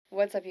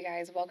What's up, you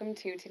guys? Welcome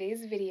to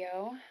today's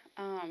video.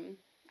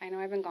 I know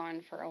I've been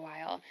gone for a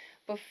while.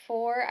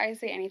 Before I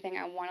say anything,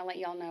 I want to let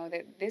y'all know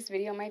that this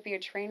video might be a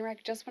train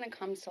wreck just when it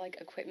comes to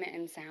like equipment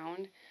and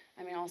sound.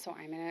 I mean, also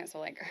I'm in it, so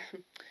like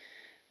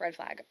red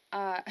flag.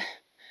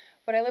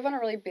 But I live on a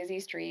really busy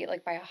street,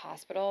 like by a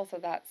hospital, so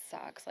that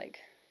sucks.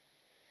 Like,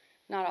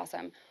 not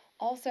awesome.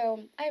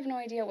 Also, I have no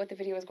idea what the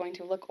video is going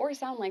to look or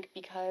sound like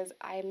because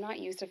I'm not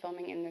used to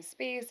filming in this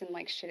space and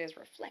like shit is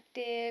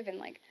reflective and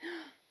like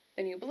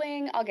the new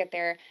bling. I'll get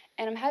there.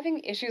 And I'm having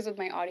issues with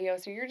my audio,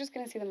 so you're just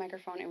going to see the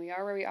microphone and we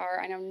are where we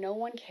are. I know no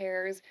one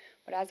cares,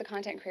 but as a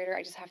content creator,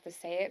 I just have to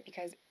say it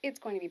because it's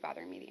going to be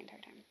bothering me the entire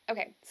time.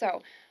 Okay,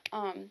 so,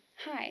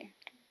 hi.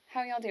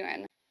 How y'all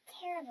doing?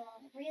 Terrible.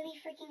 Really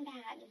freaking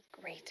bad.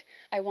 Great.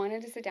 I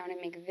wanted to sit down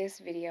and make this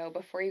video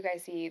before you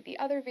guys see the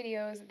other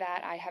videos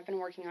that I have been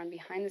working on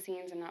behind the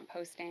scenes and not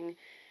posting.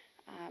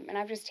 And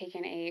I've just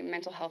taken a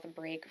mental health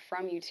break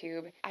from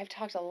YouTube. I've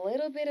talked a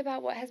little bit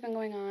about what has been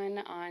going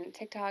on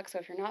TikTok, so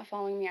if you're not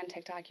following me on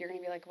TikTok, you're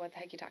going to be like, what the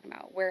heck are you talking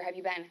about? Where have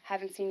you been?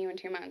 Haven't seen you in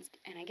 2 months.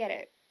 And I get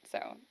it,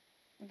 so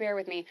bear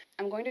with me.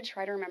 I'm going to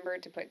try to remember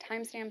to put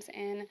timestamps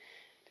in.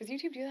 Does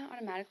YouTube do that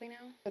automatically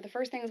now? So the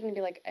first thing is going to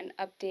be like an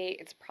update.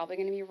 It's probably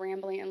going to be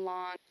rambling and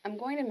long. I'm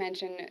going to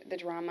mention the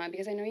drama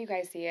because I know you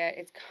guys see it.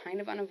 It's kind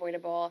of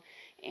unavoidable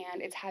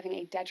and it's having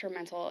a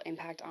detrimental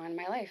impact on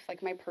my life,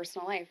 like my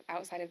personal life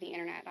outside of the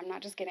internet. I'm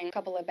not just getting a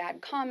couple of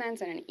bad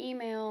comments and an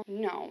email.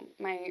 No,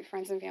 my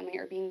friends and family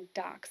are being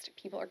doxxed.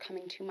 People are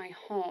coming to my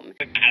home.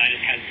 And I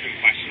just had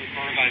some questions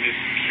for him. I'm just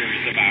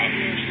curious about.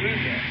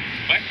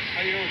 What?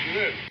 How do you know what you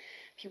live?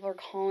 People are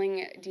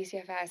calling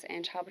DCFS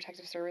and Child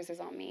Protective Services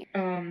on me.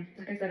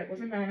 Like I said, it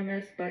was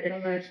anonymous, but it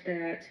alleged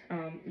that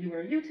you were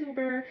a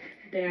YouTuber,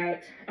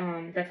 that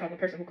that's how the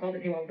person who called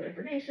it knew all the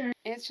information.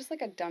 And it's just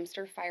like a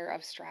dumpster fire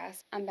of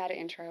stress. I'm bad at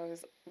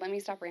intros. Let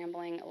me stop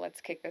rambling. Let's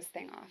kick this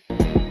thing off.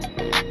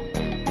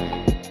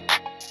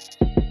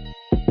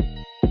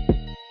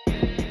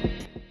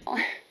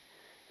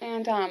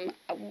 And,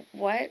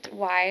 what?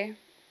 Why?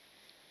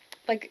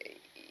 Like,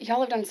 y'all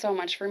have done so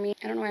much for me.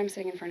 I don't know why I'm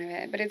sitting in front of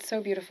it, but it's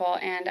so beautiful,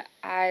 and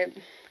I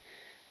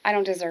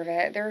don't deserve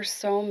it. There are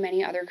so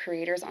many other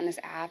creators on this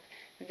app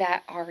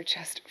that are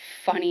just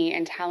funny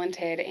and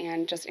talented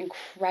and just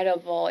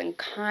incredible and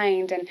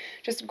kind and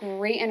just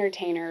great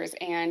entertainers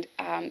and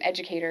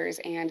educators,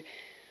 and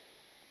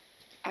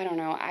I don't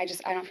know. I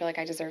don't feel like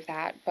I deserve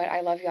that, but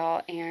I love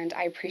y'all and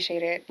I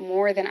appreciate it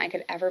more than I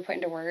could ever put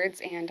into words,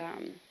 and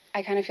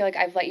I kind of feel like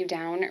I've let you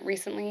down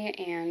recently,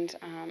 and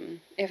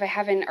if I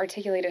haven't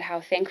articulated how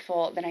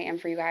thankful that I am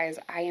for you guys,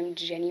 I am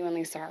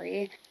genuinely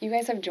sorry. You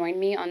guys have joined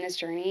me on this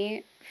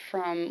journey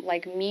from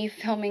like me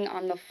filming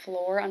on the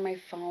floor on my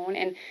phone,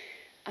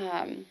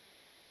 and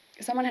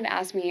someone had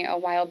asked me a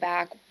while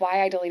back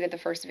why I deleted the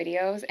first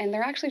videos, and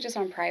they're actually just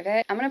on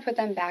private. I'm gonna put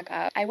them back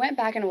up. I went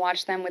back and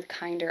watched them with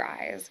kinder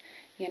eyes,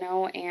 you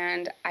know,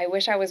 and I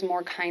wish I was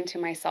more kind to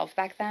myself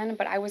back then,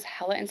 but I was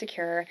hella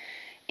insecure.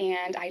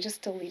 And I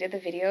just deleted the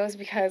videos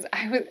because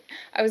I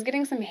was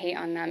getting some hate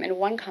on them. And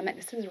one comment,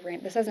 this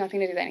has nothing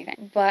to do with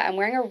anything, but I'm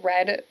wearing a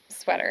red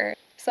sweater.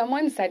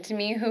 Someone said to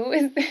me, who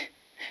is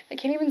I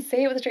can't even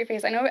say it with a straight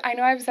face. I know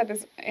I've said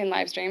this in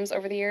live streams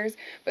over the years,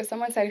 but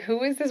someone said,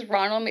 who is this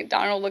Ronald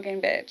McDonald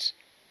looking bitch?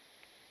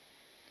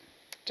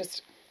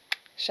 Just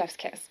chef's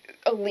kiss.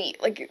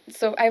 Elite. Like,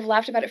 so I've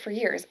laughed about it for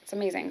years. It's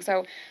amazing.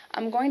 So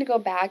I'm going to go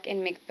back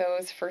and make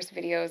those first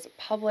videos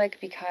public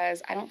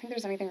because I don't think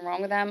there's anything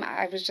wrong with them.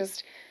 I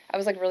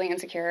was like really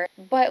insecure.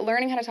 But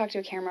learning how to talk to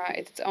a camera,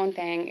 it's its own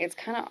thing. It's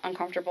kind of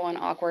uncomfortable and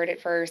awkward at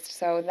first.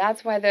 So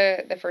that's why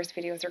the first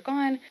videos are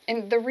gone.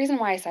 And the reason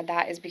why I said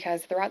that is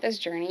because throughout this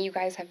journey, you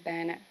guys have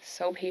been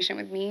so patient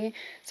with me,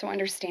 so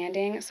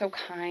understanding, so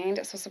kind,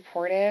 so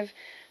supportive,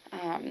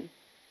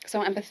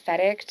 so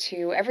empathetic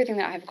to everything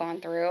that I've gone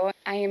through.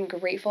 I am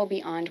grateful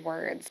beyond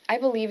words. I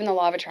believe in the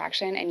law of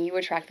attraction, and you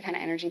attract the kind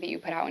of energy that you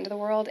put out into the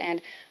world,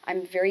 and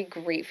I'm very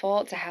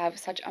grateful to have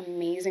such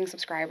amazing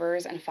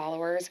subscribers and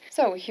followers.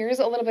 So here's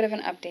a little bit of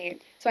an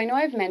update. So I know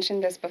I've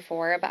mentioned this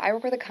before, but I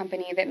work with a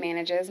company that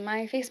manages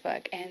my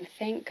Facebook, and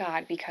thank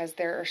God, because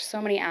there are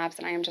so many apps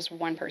and I am just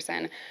one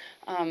person.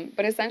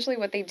 But essentially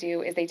what they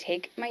do is they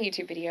take my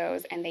YouTube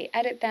videos and they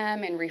edit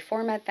them and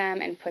reformat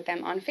them and put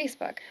them on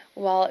Facebook.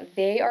 Well,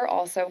 they are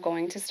also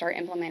going to start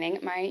implementing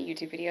my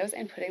YouTube videos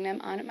and putting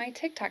them on my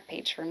TikTok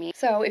page for me.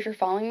 So if you're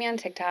following me on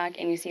TikTok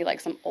and you see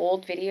like some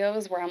old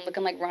videos where I'm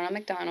looking like Ronald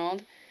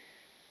McDonald,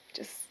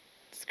 just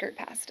skirt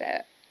past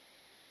it.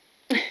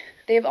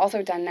 They've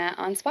also done that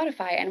on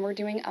Spotify, and we're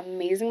doing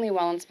amazingly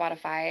well on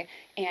Spotify,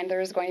 and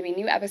there's going to be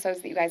new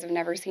episodes that you guys have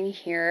never seen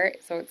here,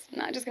 so it's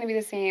not just going to be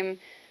the same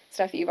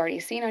stuff that you've already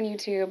seen on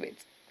YouTube.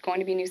 It's going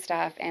to be new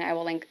stuff, and I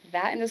will link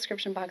that in the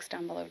description box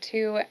down below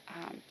too.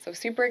 So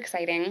super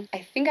exciting. I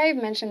think I've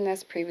mentioned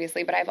this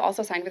previously, but I've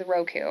also signed with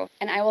Roku,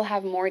 and I will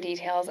have more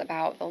details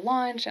about the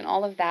launch and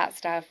all of that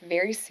stuff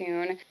very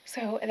soon.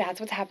 So that's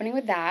what's happening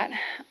with that.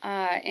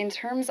 In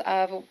terms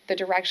of the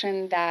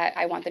direction that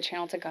I want the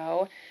channel to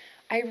go,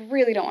 I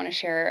really don't want to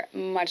share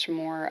much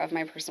more of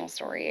my personal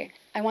story.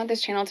 I want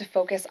this channel to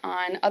focus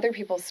on other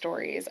people's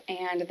stories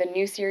and the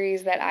new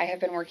series that I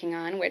have been working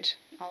on, which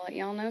I'll let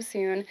y'all know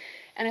soon.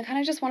 And I kind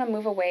of just want to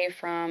move away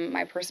from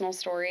my personal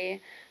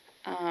story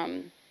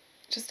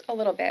just a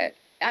little bit.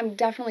 I'm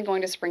definitely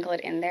going to sprinkle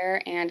it in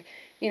there, and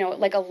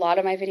like a lot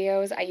of my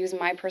videos, I use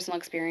my personal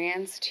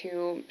experience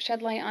to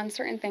shed light on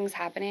certain things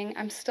happening.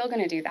 I'm still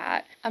going to do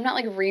that. I'm not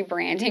like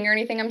rebranding or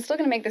anything. I'm still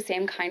going to make the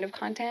same kind of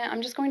content.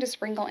 I'm just going to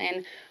sprinkle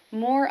in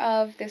more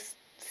of this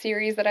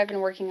series that I've been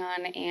working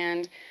on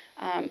and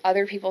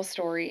other people's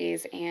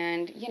stories,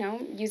 and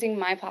using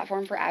my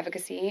platform for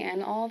advocacy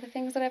and all the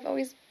things that I've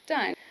always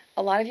done.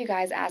 A lot of you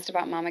guys asked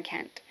about Mama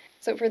Kent.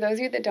 So for those of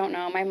you that don't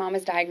know, my mom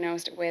is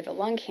diagnosed with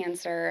lung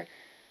cancer.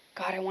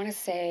 God, I want to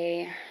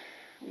say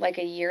like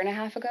a year and a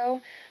half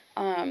ago.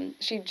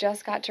 She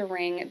just got to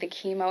ring the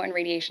chemo and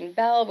radiation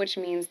bell, which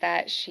means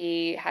that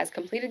she has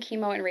completed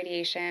chemo and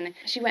radiation.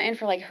 She went in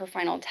for like her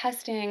final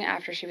testing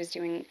after she was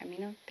doing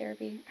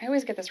immunotherapy. I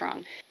always get this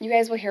wrong. You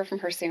guys will hear from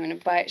her soon,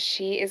 but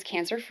she is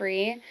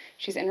cancer-free.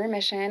 She's in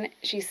remission.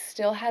 She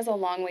still has a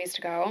long ways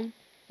to go.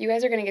 You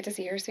guys are going to get to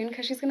see her soon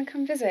because she's going to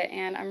come visit,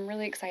 and I'm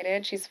really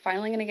excited. She's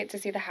finally going to get to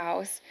see the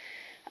house.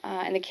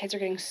 And the kids are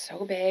getting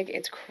so big.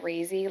 It's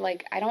crazy.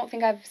 Like, I don't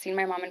think I've seen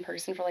my mom in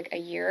person for like a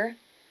year.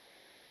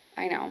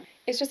 I know.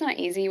 It's just not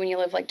easy when you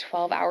live like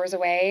 12 hours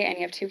away and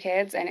you have 2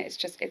 kids, and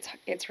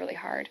it's really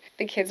hard.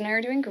 The kids and I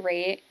are doing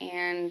great,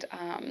 and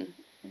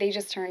they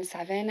just turned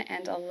 7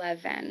 and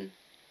 11.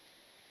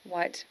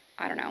 What?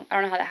 I don't know. I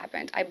don't know how that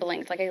happened. I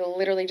blinked. Like, I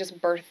literally just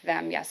birthed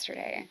them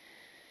yesterday.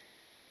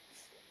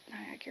 It's not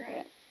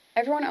accurate.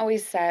 Everyone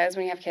always says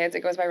when you have kids, it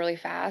goes by really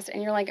fast,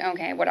 and you're like,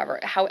 okay, whatever.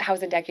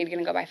 How's a decade going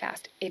to go by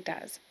fast? It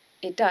does.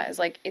 It does.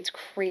 Like, it's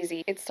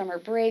crazy. It's summer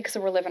break, so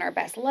we're living our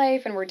best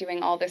life, and we're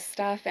doing all this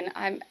stuff, and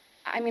I'm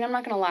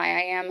not going to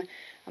lie, I'm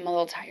a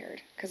little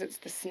tired, because it's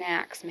the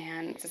snacks,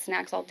 man. It's the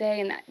snacks all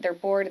day, and they're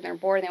bored, and they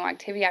want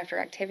activity after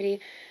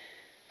activity.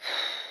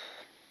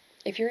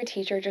 If you're a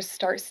teacher, just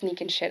start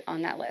sneaking shit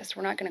on that list.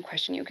 We're not going to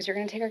question you, because you're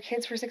going to take our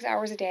kids for 6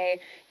 hours a day.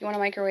 You want a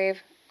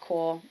microwave?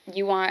 Cool.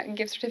 You want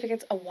gift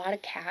certificates, a wad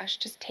of cash,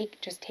 just take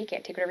it.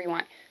 Take whatever you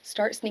want.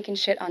 Start sneaking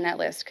shit on that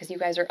list, because you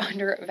guys are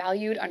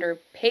undervalued,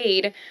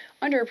 underpaid,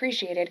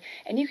 underappreciated,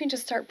 and you can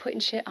just start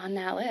putting shit on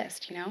that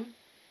list,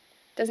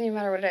 Doesn't even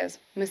matter what it is.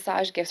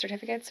 Massage gift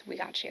certificates, we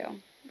got you.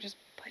 Just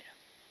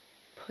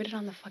put it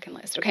on the fucking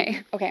list,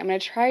 okay? Okay, I'm going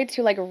to try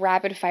to like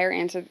rapid fire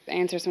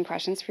answer some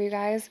questions for you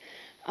guys.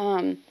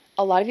 A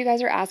lot of you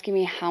guys are asking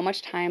me how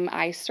much time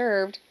I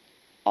served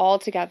all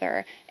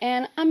together,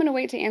 and I'm going to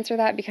wait to answer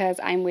that because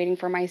I'm waiting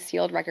for my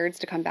sealed records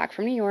to come back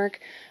from New York.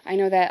 I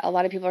know that a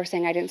lot of people are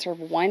saying I didn't serve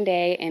 1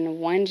 day in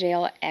one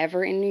jail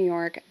ever in New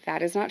York.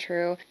 That is not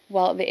true.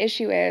 Well, the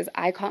issue is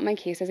I caught my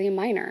case as a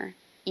minor.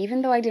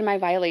 Even though I did my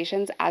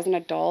violations as an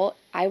adult,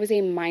 I was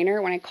a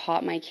minor when I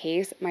caught my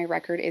case. My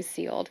record is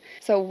sealed.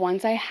 So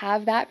once I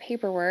have that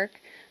paperwork,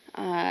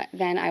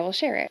 then I will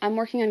share it. I'm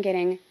working on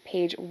getting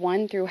page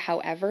 1 through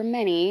however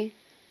many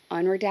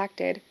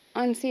unredacted,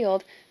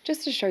 unsealed,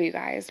 just to show you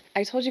guys.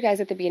 I told you guys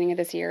at the beginning of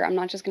this year, I'm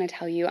not just going to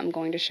tell you, I'm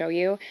going to show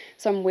you.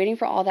 So I'm waiting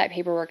for all that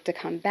paperwork to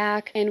come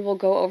back, and we'll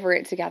go over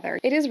it together.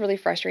 It is really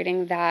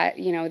frustrating that,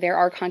 there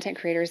are content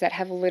creators that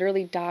have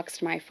literally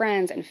doxed my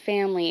friends and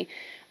family,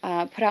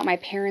 put out my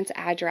parents'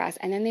 address,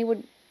 and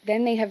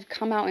then they have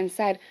come out and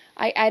said,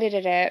 I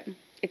edited it,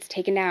 it's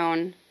taken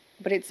down,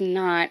 but it's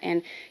not.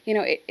 And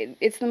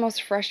it's the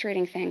most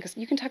frustrating thing, because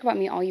you can talk about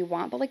me all you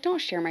want, but like, don't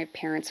share my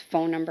parents'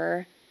 phone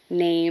number,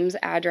 names,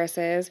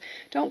 addresses.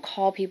 Don't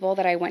call people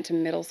that I went to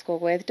middle school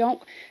with.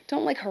 Don't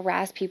like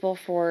harass people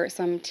for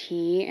some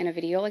tea in a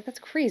video. Like, that's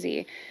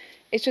crazy.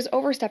 It's just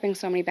overstepping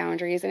so many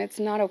boundaries, and it's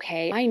not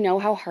okay. I know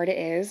how hard it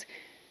is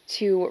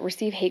to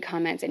receive hate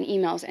comments and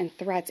emails and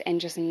threats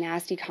and just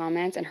nasty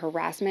comments and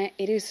harassment.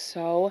 It is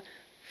so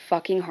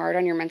fucking hard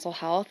on your mental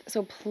health.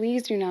 So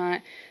please do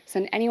not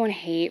send anyone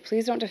hate.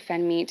 Please don't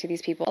defend me to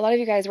these people. A lot of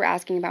you guys were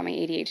asking about my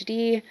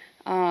ADHD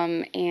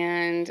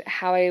and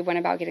how I went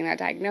about getting that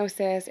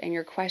diagnosis, and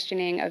you're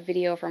questioning a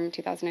video from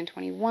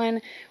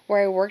 2021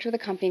 where I worked with a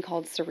company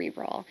called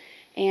Cerebral.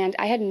 And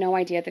I had no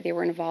idea that they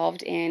were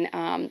involved in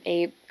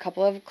a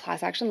couple of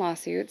class action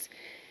lawsuits.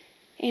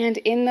 And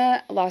in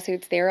the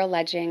lawsuits, they're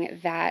alleging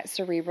that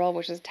Cerebral,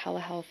 which is a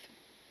telehealth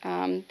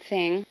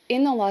thing,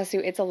 in the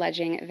lawsuit, it's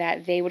alleging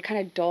that they would kind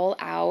of dole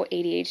out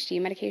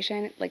ADHD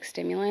medication, like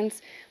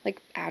stimulants,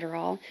 like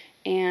Adderall,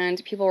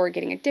 and people were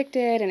getting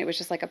addicted, and it was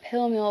just like a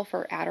pill mill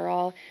for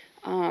Adderall.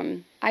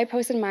 I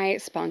posted my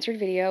sponsored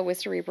video with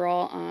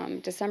Cerebral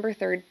December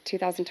 3rd,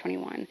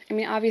 2021. I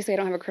mean, obviously I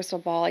don't have a crystal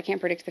ball. I can't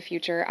predict the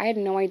future. I had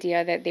no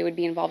idea that they would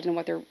be involved in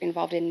what they're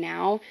involved in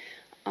now.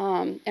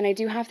 And I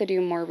do have to do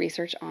more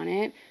research on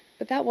it,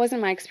 but that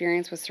wasn't my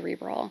experience with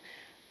Cerebral.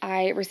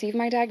 I received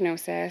my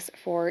diagnosis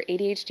for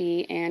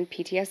ADHD and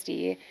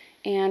PTSD,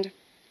 and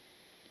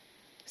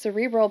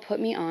Cerebral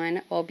put me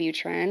on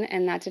Wellbutrin,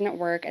 and that didn't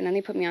work, and then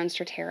they put me on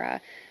Strattera.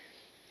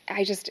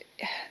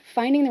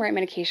 finding the right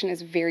medication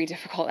is very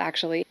difficult,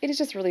 actually. It is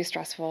just really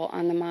stressful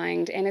on the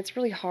mind, and it's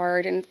really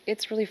hard, and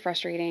it's really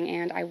frustrating,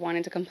 and I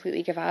wanted to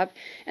completely give up.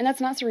 And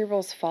that's not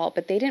Cerebral's fault,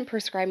 but they didn't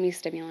prescribe me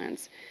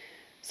stimulants.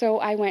 So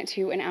I went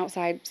to an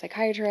outside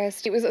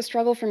psychiatrist. It was a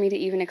struggle for me to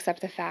even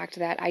accept the fact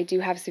that I do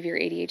have severe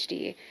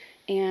ADHD.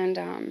 And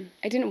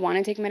I didn't want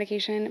to take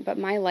medication, but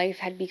my life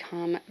had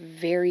become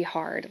very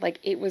hard. Like,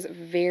 it was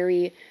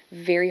very,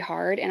 very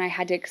hard, and I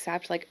had to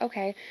accept, like,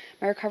 okay,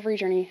 my recovery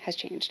journey has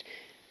changed.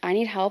 I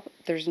need help.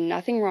 There's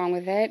nothing wrong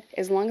with it.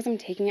 As long as I'm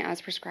taking it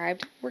as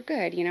prescribed, we're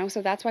good, you know?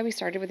 So that's why we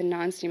started with a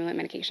non-stimulant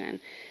medication,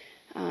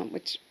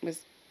 which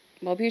was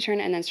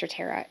Wellbutrin and then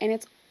Strattera. And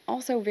it's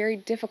also very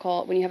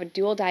difficult when you have a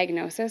dual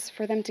diagnosis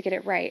for them to get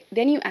it right.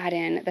 Then you add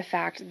in the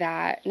fact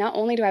that not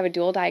only do I have a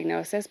dual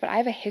diagnosis, but I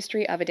have a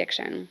history of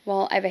addiction.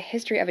 Well, I have a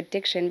history of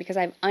addiction because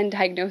I have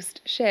undiagnosed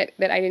shit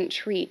that I didn't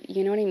treat.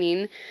 You know what I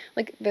mean?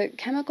 Like, the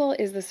chemical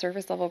is the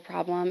surface level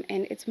problem,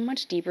 and it's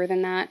much deeper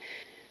than that.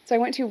 So I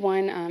went to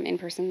one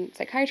in-person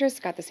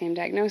psychiatrist, got the same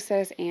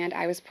diagnosis, and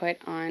I was put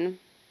on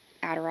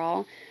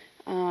Adderall.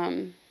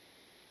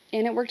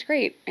 And it worked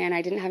great, and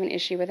I didn't have an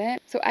issue with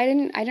it. So I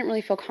didn't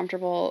really feel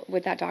comfortable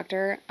with that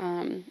doctor,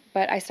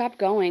 but I stopped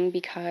going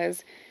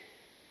because,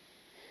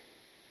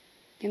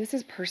 and this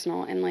is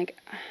personal, and like,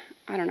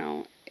 I don't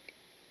know,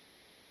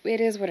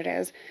 it is what it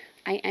is.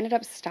 I ended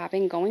up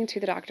stopping going to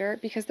the doctor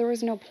because there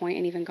was no point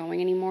in even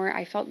going anymore.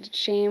 I felt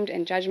shamed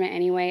and judgment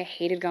anyway. I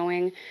hated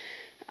going,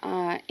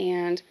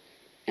 and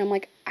I'm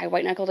like, I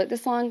white-knuckled it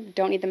this long,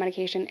 don't need the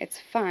medication, it's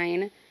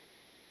fine.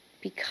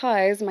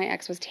 Because my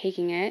ex was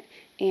taking it,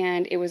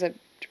 and it was an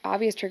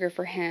obvious trigger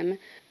for him.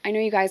 I know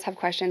you guys have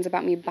questions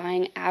about me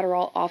buying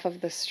Adderall off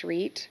of the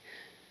street.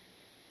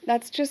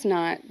 That's just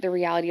not the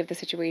reality of the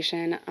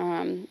situation.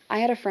 I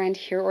had a friend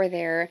here or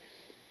there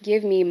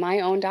give me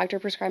my own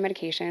doctor-prescribed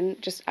medication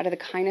just out of the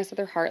kindness of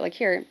their heart. Like,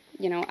 here,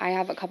 you know, I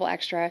have a couple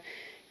extra.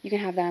 You can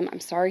have them. I'm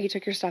sorry he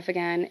took your stuff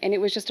again. And it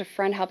was just a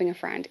friend helping a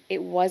friend.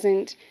 It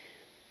wasn't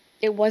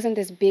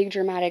this big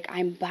dramatic,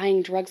 I'm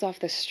buying drugs off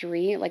the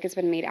street like it's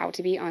been made out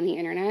to be on the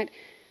internet.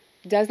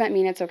 Does that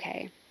mean it's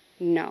okay?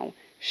 No.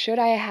 Should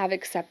I have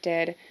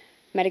accepted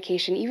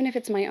medication, even if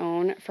it's my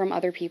own, from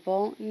other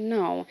people?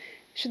 No.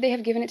 Should they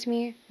have given it to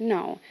me?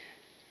 No.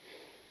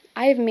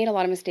 I have made a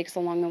lot of mistakes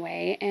along the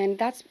way, and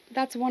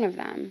that's one of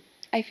them.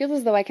 I feel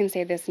as though I can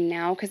say this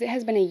now because it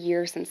has been a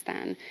year since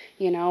then.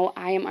 You know,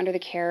 I am under the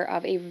care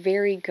of a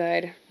very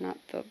good, not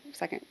the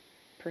second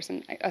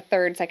person, a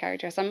third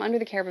psychiatrist. I'm under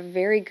the care of a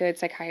very good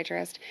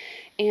psychiatrist,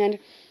 and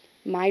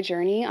my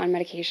journey on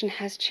medication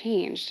has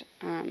changed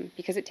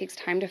because it takes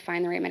time to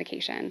find the right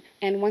medication.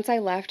 And once I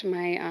left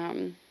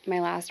my my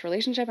last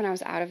relationship and I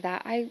was out of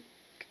that, I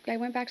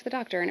went back to the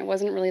doctor, and it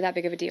wasn't really that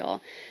big of a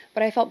deal.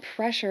 But I felt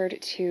pressured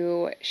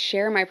to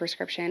share my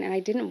prescription, and I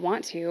didn't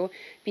want to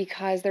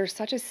because there's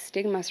such a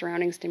stigma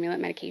surrounding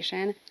stimulant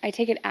medication. I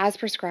take it as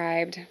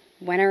prescribed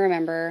when I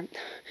remember,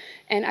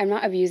 and I'm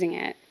not abusing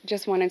it.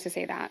 Just wanted to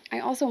say that. I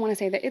also want to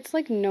say that it's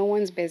like no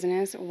one's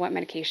business what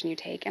medication you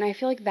take, and I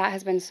feel like that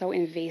has been so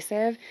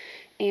invasive,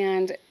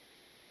 and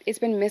it's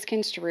been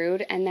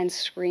misconstrued and then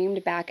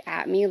screamed back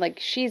at me like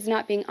she's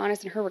not being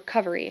honest in her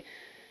recovery.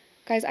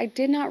 Guys, I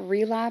did not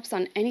relapse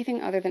on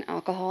anything other than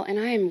alcohol, and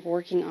I am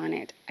working on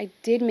it. I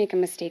did make a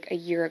mistake a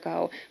year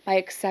ago by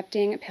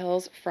accepting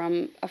pills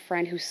from a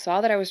friend who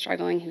saw that I was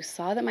struggling, who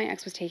saw that my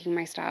ex was taking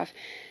my stuff,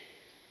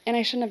 and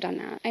I shouldn't have done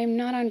that. I am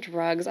not on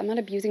drugs. I'm not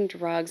abusing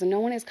drugs, and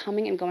no one is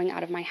coming and going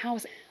out of my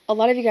house. A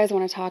lot of you guys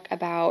want to talk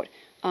about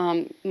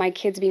my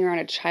kids being around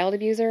a child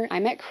abuser. I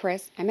met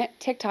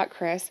TikTok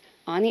Chris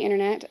on the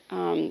internet.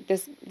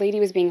 This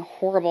lady was being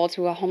horrible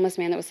to a homeless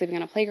man that was sleeping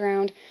on a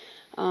playground.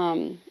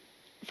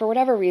 For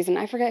whatever reason,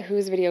 I forget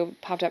whose video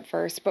popped up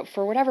first, but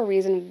for whatever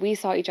reason, we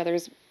saw each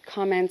other's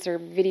comments or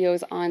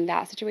videos on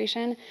that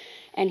situation,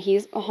 and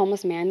he's a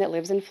homeless man that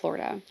lives in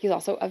Florida. He's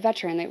also a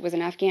veteran that was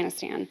in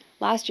Afghanistan.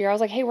 Last year, I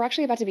was like, hey, we're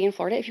actually about to be in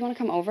Florida. If you want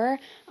to come over,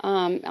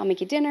 I'll make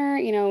you dinner.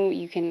 You know,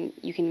 you can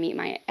meet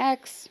my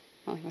ex.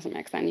 Well, he wasn't my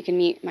ex then. You can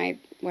meet my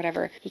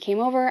whatever. He came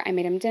over, I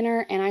made him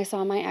dinner, and I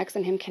saw my ex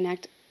and him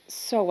connect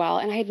so well,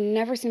 and I had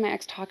never seen my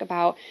ex talk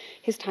about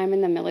his time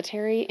in the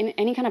military in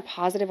any kind of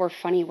positive or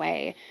funny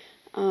way.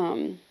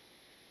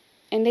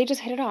 And they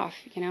just hit it off,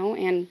 you know,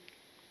 and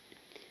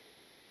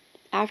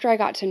after I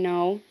got to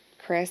know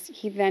Chris,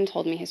 he then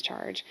told me his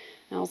charge,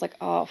 and I was like,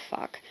 oh,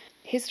 fuck.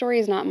 His story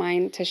is not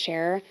mine to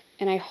share,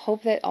 and I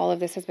hope that all of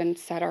this has been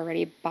said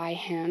already by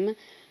him,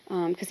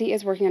 because he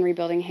is working on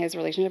rebuilding his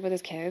relationship with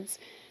his kids,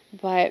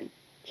 but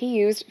he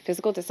used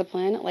physical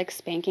discipline, like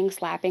spanking,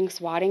 slapping,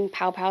 swatting,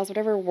 pow-pows,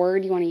 whatever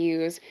word you want to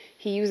use.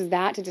 He used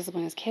that to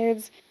discipline his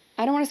kids.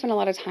 I don't want to spend a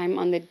lot of time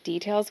on the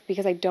details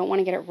because I don't want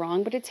to get it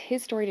wrong, but it's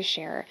his story to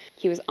share.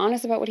 He was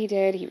honest about what he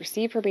did. He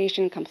received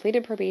probation,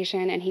 completed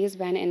probation, and he's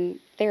been in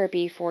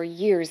therapy for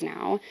years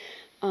now.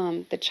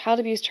 The child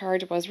abuse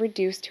charge was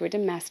reduced to a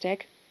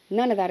domestic.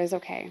 None of that is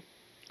okay.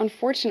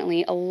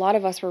 Unfortunately, a lot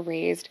of us were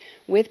raised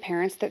with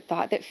parents that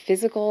thought that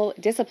physical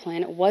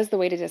discipline was the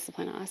way to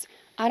discipline us.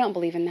 I don't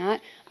believe in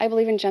that. I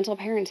believe in gentle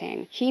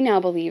parenting. He now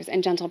believes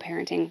in gentle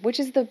parenting,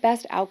 which is the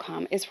best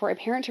outcome, is for a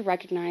parent to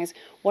recognize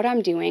what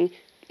I'm doing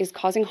is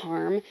causing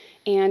harm,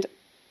 and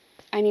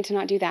I need to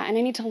not do that. And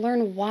I need to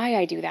learn why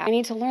I do that. I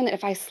need to learn that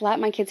if I slap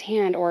my kid's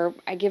hand or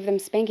I give them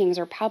spankings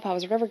or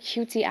pow-pows or whatever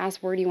cutesy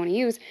ass word you want to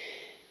use,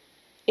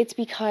 it's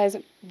because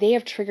they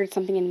have triggered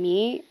something in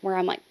me where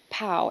I'm like,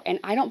 pow. And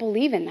I don't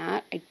believe in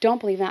that. I don't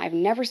believe in that. I've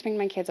never spanked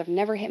my kids. I've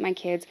never hit my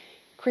kids.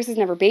 Chris has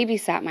never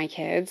babysat my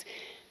kids.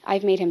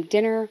 I've made him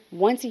dinner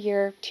once a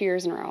year, 2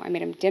 years in a row. I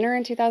made him dinner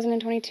in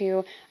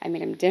 2022. I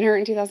made him dinner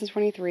in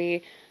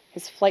 2023.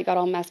 His flight got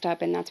all messed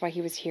up, and that's why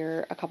he was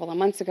here a couple of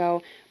months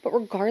ago. But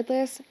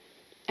regardless,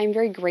 I'm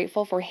very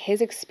grateful for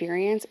his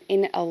experience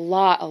in a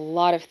lot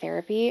of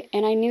therapy.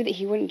 And I knew that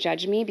he wouldn't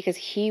judge me because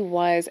he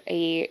was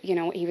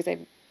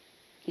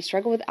he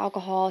struggled with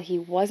alcohol. He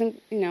wasn't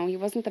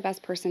the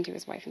best person to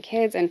his wife and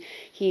kids, and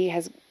he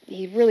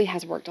really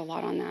has worked a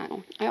lot on that.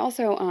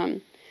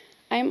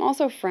 I'm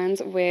also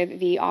friends with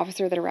the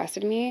officer that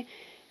arrested me,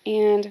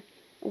 and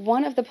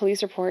one of the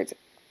police reports,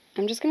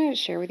 I'm just going to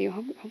share with you,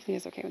 hopefully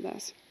he's okay with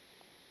this.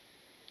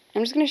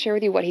 I'm just going to share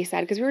with you what he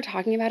said, because we were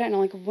talking about it, and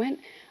I'm like, when?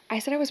 I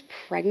said I was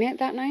pregnant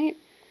that night.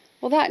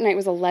 Well, that night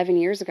was 11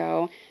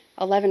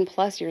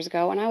 plus years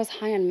ago, and I was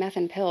high on meth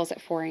and pills at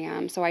 4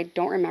 a.m., so I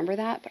don't remember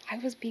that, but I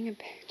was being a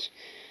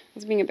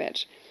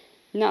bitch.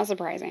 Not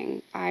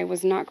surprising. I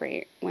was not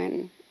great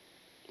when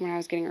I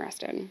was getting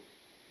arrested.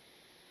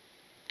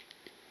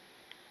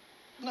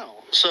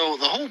 No. So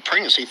the whole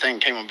pregnancy thing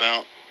came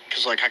about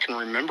because, I can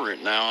remember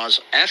it now. I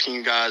was asking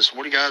you guys,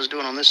 what are you guys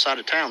doing on this side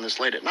of town this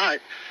late at night?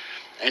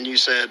 And you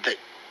said that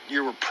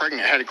you were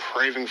pregnant, had a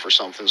craving for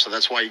something, so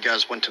that's why you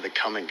guys went to the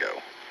Come and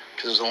Go,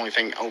 because it was the only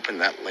thing open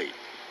that late.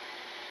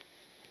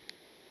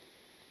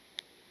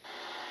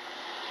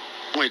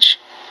 Which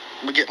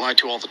we get lied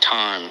to all the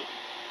time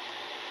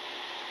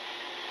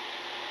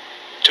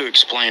to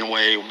explain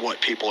away what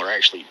people are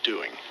actually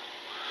doing.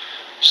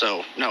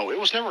 So, no, it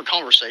was never a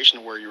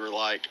conversation where you were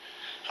like,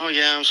 oh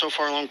yeah, I'm so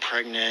far along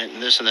pregnant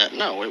and this and that.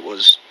 No, it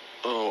was,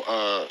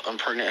 I'm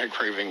pregnant, I had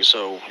cravings,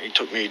 so he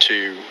took me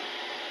to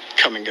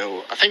Come and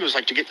Go. I think it was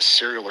to get the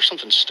cereal or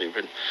something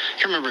stupid. I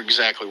can't remember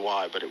exactly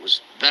why, but it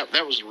was that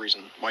was the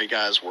reason why you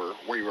guys were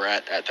where you were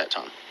at that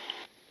time.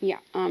 Yeah,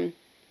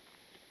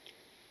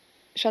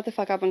 shut the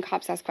fuck up when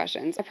cops ask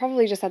questions. I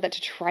probably just said that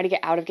to try to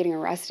get out of getting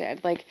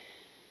arrested.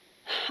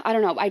 I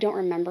don't know. I don't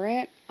remember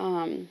it.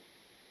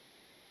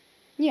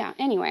 Yeah,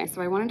 anyway,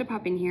 so I wanted to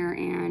pop in here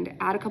and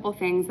add a couple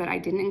things that I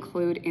didn't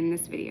include in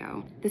this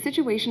video. The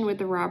situation with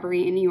the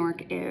robbery in New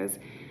York is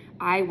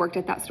I worked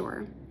at that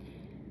store,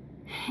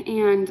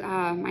 and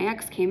my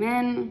ex came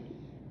in,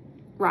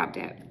 robbed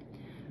it.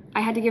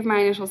 I had to give my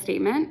initial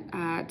statement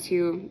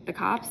to the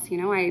cops.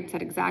 I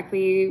said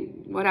exactly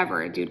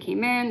whatever. A dude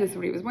came in, this is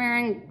what he was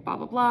wearing, blah,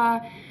 blah, blah.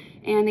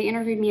 And they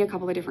interviewed me a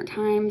couple of different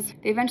times.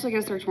 They eventually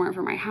get a search warrant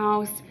for my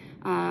house.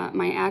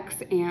 My ex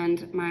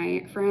and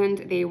my friend,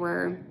 they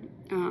weren't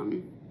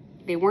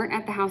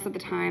at the house at the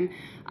time.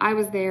 I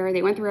was there,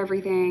 they went through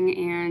everything,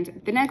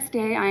 and the next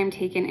day I am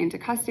taken into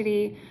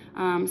custody.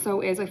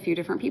 So is a few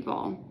different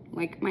people,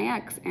 like my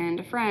ex and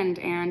a friend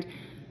and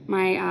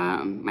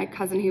my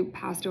cousin who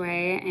passed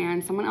away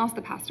and someone else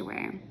that passed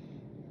away.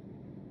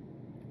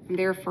 I'm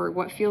there for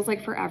what feels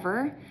like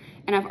forever.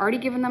 And I've already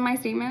given them my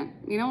statement,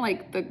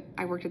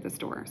 I worked at the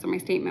store. So my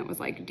statement was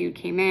dude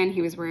came in,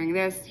 he was wearing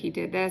this, he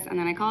did this, and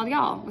then I called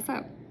y'all, what's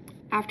up?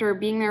 After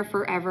being there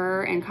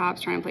forever and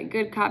cops trying to play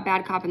good cop,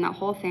 bad cop, and that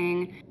whole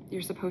thing,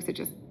 you're supposed to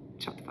just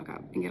shut the fuck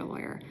up and get a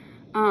lawyer.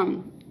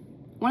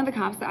 One of the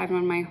cops that I've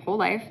known my whole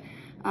life,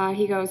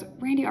 he goes,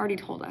 Randy already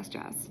told us,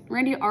 Jess.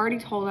 Randy already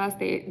told us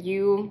that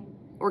you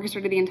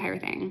orchestrated the entire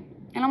thing.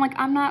 And I'm like,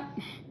 I'm not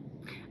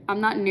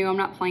new, I'm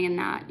not playing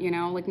that,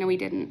 no, he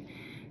didn't.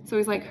 So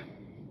he's like,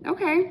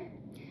 okay.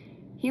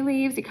 He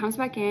leaves, he comes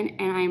back in,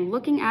 and I'm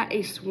looking at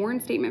a sworn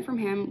statement from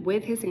him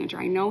with his signature.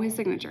 I know his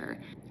signature.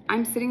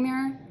 I'm sitting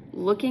there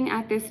looking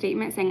at this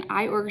statement saying,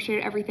 I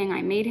orchestrated everything,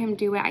 I made him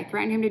do it, I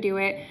threatened him to do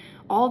it,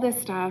 all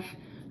this stuff.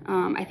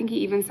 I think he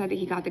even said that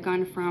he got the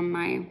gun from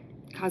my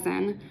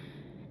cousin.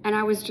 And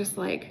I was just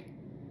like,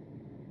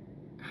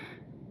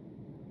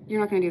 you're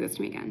not gonna do this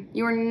to me again.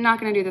 You are not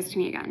gonna do this to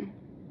me again.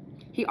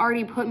 He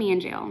already put me in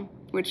jail,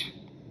 which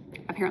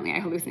apparently I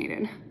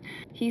hallucinated.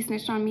 He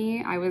snitched on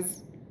me. I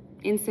was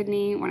in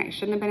Sydney when I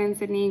shouldn't have been in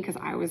Sydney because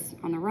I was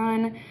on the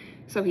run.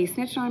 So he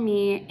snitched on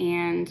me,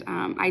 and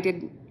I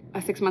did a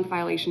 6-month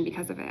violation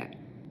because of it.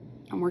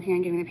 I'm working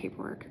on getting the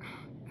paperwork.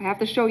 I have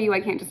to show you, I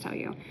can't just tell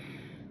you.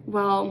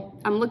 Well,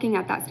 I'm looking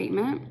at that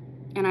statement,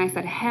 and I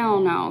said, hell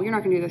no, you're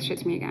not gonna do this shit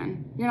to me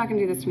again. You're not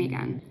gonna do this to me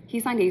again. He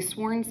signed a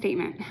sworn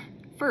statement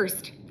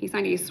first. He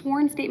signed a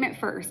sworn statement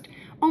first,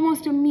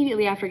 almost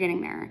immediately after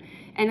getting there.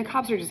 And the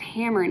cops are just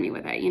hammering me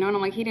with it, and I'm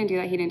like, he didn't do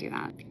that, he didn't do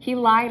that. He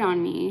lied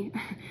on me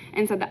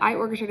and said that I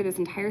orchestrated this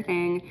entire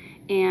thing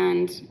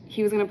and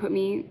he was gonna put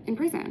me in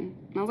prison.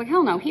 And I was like,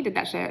 hell no, he did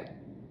that shit.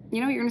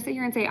 You're gonna sit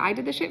here and say, I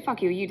did the shit?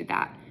 Fuck you, you did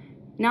that.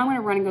 Now I'm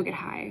gonna run and go get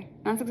high.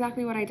 That's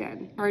exactly what I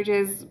did.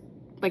 Charges,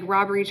 like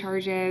robbery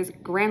charges,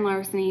 grand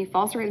larceny,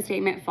 false written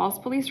statement, false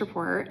police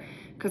report,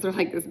 because they're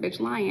like, this bitch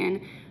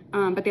lying.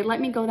 But they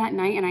let me go that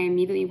night and I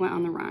immediately went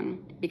on the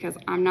run because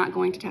I'm not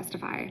going to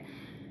testify.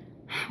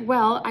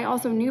 Well, I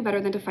also knew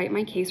better than to fight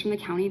my case from the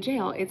county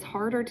jail. It's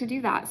harder to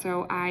do that.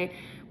 So I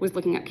was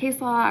looking up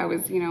case law. I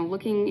was,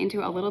 looking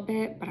into it a little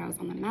bit, but I was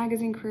on the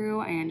magazine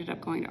crew. I ended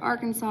up going to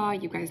Arkansas.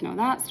 You guys know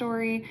that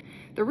story.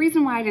 The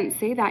reason why I didn't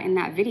say that in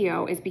that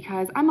video is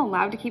because I'm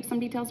allowed to keep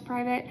some details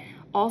private.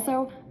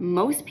 Also,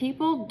 most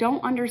people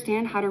don't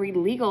understand how to read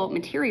legal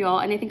material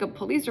and they think a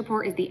police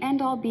report is the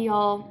end all be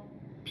all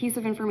piece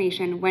of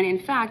information when in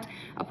fact,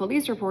 a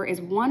police report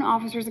is one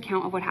officer's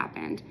account of what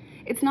happened.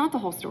 It's not the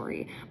whole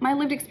story. My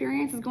lived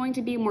experience is going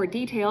to be more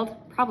detailed,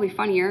 probably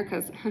funnier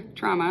because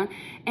trauma,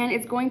 and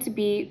it's going to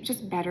be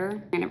just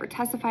better. I never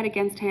testified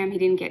against him. He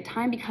didn't get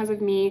time because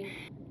of me.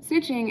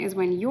 Snitching is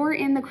when you're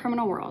in the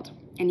criminal world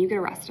and you get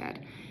arrested.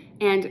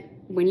 And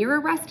when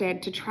you're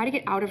arrested, to try to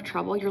get out of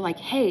trouble, you're like,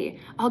 hey,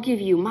 I'll give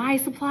you my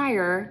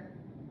supplier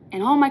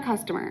and all my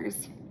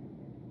customers.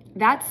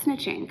 That's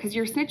snitching, because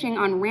you're snitching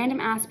on random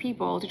ass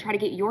people to try to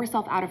get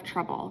yourself out of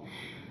trouble.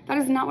 That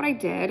is not what I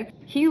did.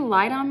 He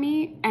lied on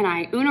me and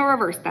I Uno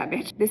reversed that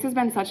bitch. This has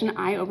been such an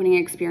eye-opening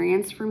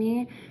experience for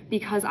me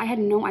because I had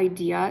no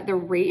idea the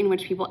rate in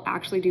which people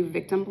actually do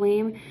victim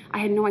blame. I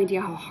had no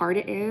idea how hard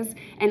it is.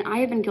 And I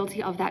have been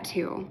guilty of that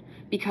too,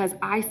 because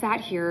I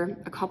sat here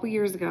a couple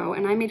years ago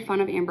and I made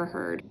fun of Amber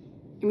Heard.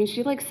 I mean,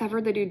 she like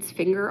severed the dude's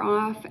finger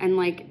off and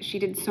like she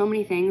did so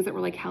many things that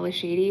were like hella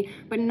shady,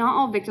 but not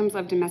all victims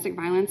of domestic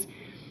violence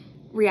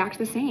react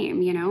the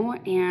same,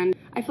 And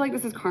I feel like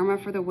this is karma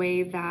for the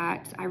way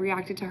that I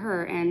reacted to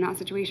her in that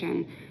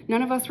situation.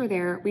 None of us were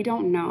there. We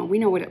don't know. We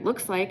know what it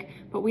looks like,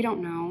 but we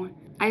don't know.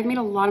 I've made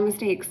a lot of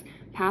mistakes,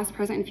 past,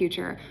 present, and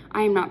future.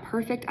 I am not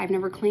perfect. I've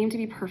never claimed to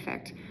be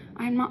perfect.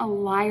 I'm not a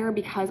liar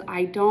because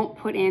I don't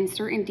put in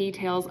certain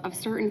details of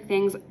certain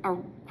things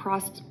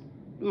across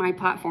my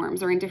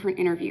platforms or in different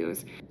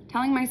interviews.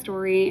 Telling my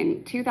story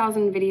in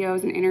 2,000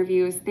 videos and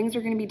interviews, things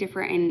are going to be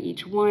different in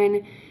each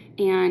one.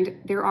 And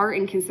there are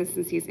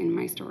inconsistencies in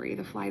my story.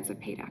 The flies of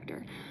paid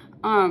actor.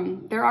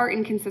 There are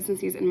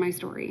inconsistencies in my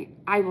story.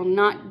 I will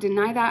not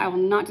deny that. I will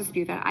not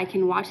dispute that. I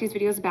can watch these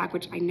videos back,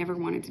 which I never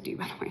wanted to do,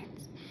 by the way.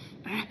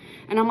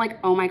 And I'm like,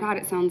 oh my God,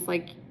 it sounds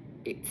like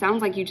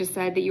you just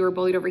said that you were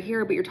bullied over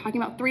here, but you're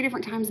talking about 3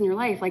 different times in your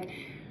life. Like,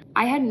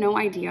 I had no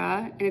idea,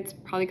 and it's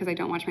probably because I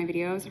don't watch my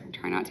videos or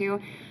try not to.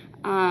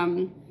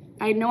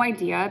 I had no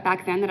idea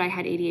back then that I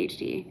had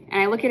ADHD. And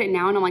I look at it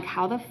now and I'm like,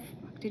 how the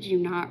fuck did you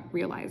not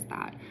realize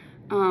that?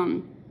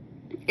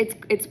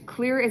 It's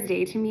clear as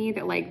day to me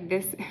that like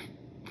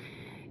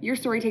your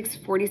story takes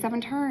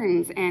 47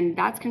 turns and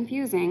that's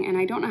confusing. And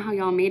I don't know how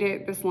y'all made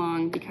it this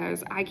long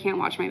because I can't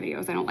watch my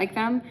videos. I don't like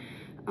them.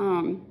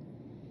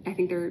 I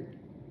think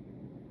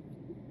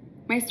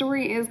my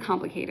story is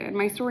complicated.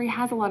 My story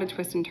has a lot of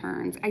twists and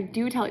turns. I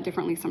do tell it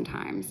differently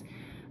sometimes.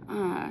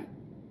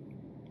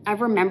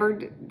 I've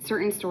remembered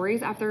certain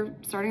stories after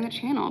starting the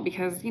channel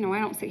because, I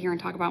don't sit here and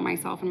talk about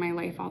myself and my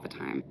life all the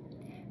time.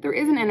 There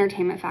is an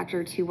entertainment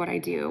factor to what I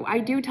do. I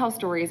do tell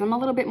stories. I'm a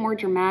little bit more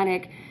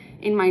dramatic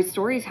in my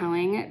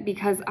storytelling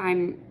because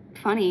I'm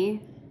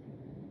funny.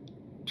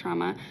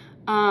 Trauma.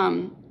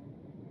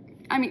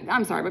 I mean,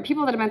 I'm sorry, but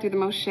people that have been through the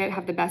most shit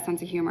have the best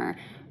sense of humor.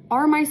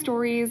 Are my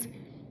stories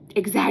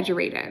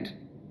exaggerated?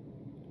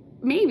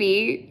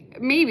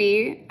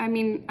 Maybe. I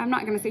mean, I'm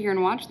not gonna sit here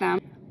and watch them,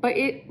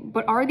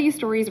 but are these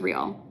stories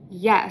real?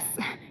 Yes.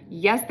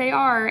 Yes, they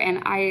are,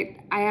 and I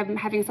am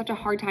having such a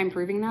hard time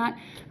proving that.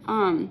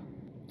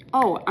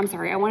 Oh, I'm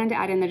sorry, I wanted to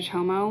add in the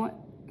Chomo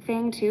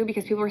thing too,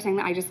 because people were saying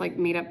that I just like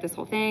made up this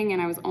whole thing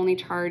and I was only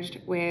charged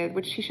with,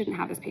 which she shouldn't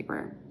have this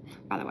paper,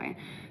 by the way.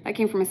 That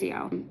came from a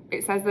CO.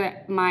 It says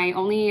that my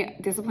only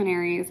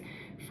disciplinaries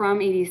from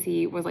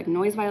ADC was like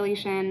noise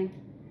violation,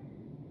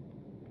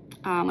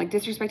 like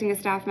disrespecting a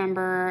staff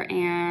member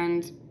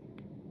and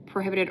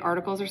prohibited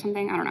articles or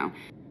something, I don't know.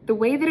 The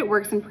way that it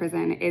works in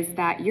prison is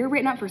that you're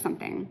written up for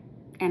something.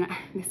 And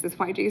this is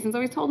why Jason's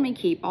always told me,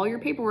 keep all your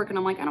paperwork. And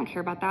I'm like, I don't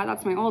care about that.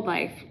 That's my old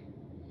life.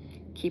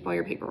 Keep all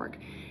your paperwork.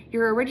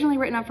 You're originally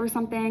written up for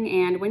something.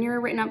 And when you're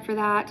written up for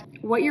that,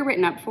 what you're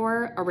written up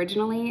for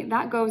originally,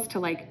 that goes to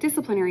like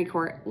disciplinary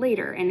court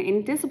later. And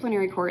in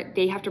disciplinary court,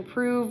 they have to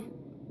prove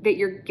that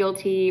you're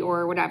guilty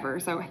or whatever.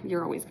 So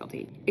you're always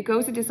guilty. It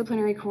goes to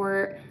disciplinary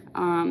court,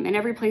 and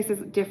every place is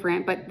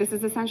different, but this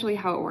is essentially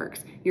how it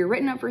works. You're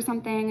written up for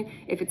something.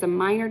 If it's a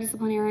minor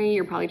disciplinary,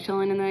 you're probably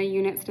chilling in the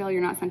unit still,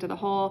 you're not sent to the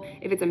hole.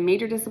 If it's a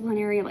major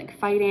disciplinary, like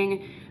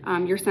fighting,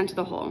 you're sent to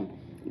the hole.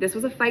 This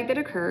was a fight that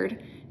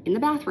occurred in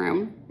the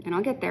bathroom, and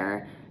I'll get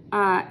there.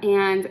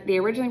 And they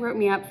originally wrote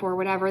me up for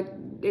whatever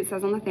it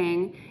says on the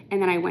thing,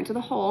 and then I went to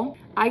the hole.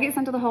 I get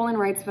sent to the hole in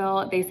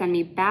Wrightsville. They send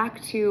me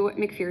back to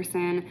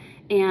McPherson,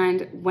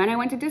 and when I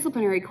went to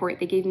disciplinary court,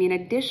 they gave me an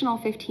additional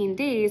 15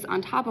 days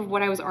on top of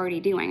what I was already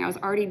doing. I was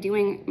already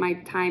doing my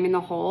time in the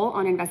hole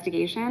on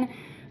investigation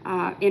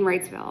in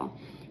Wrightsville.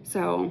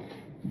 So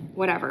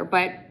whatever.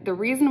 But the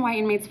reason why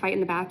inmates fight in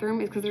the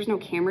bathroom is because there's no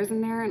cameras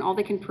in there, and all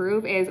they can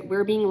prove is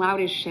we're being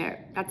loud as shit.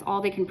 That's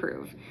all they can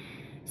prove.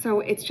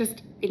 So it's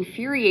just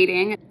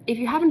infuriating. If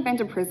you haven't been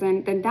to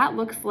prison, then that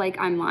looks like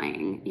I'm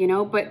lying, you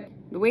know? But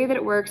the way that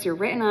it works, you're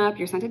written up,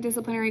 you're sent to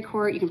disciplinary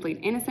court, you can plead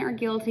innocent or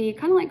guilty,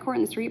 kind of like court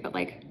in the street, but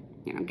like,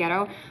 you know,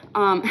 ghetto.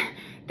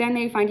 Then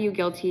they find you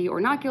guilty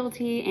or not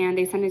guilty, and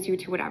they sentence you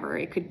to whatever.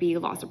 It could be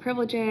loss of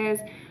privileges,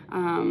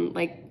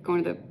 like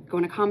going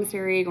to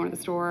commissary, going to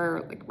the store,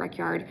 or like rec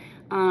yard.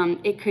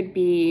 It could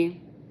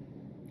be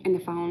in the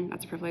phone,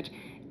 that's a privilege.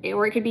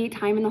 Or it could be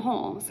time in the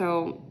hole.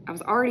 So I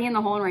was already in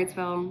the hole in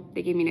Wrightsville.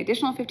 They gave me an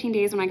additional 15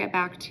 days when I got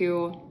back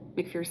to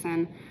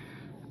McPherson.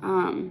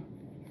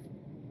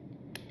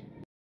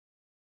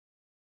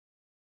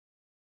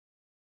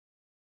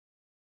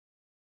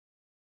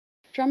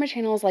 Drama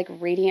channels like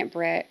Radiant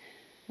Brit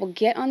will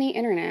get on the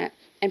internet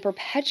and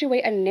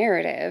perpetuate a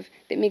narrative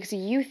that makes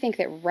you think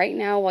that right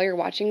now, while you're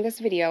watching this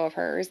video of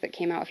hers that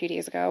came out a few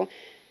days ago,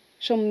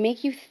 she'll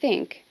make you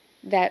think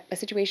that a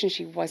situation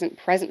she wasn't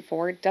present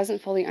for,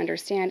 doesn't fully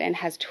understand, and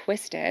has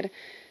twisted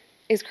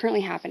is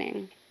currently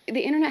happening. The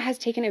internet has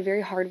taken a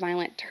very hard,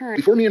 violent turn.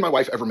 Before me and my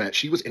wife ever met,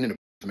 she was in an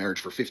marriage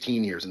for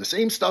 15 years, and the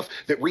same stuff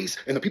that Reese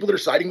and the people that are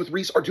siding with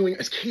Reese are doing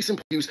as case in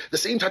point, the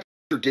same type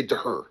of did to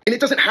her. And it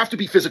doesn't have to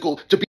be physical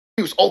to be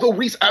abused, although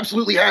Reese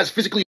absolutely has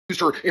physically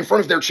abused her in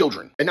front of their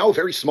children. And now a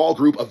very small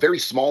group of very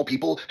small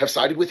people have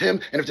sided with him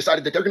and have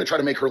decided that they're going to try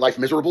to make her life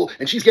miserable,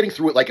 and she's getting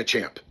through it like a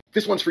champ.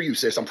 This one's for you,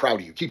 sis. I'm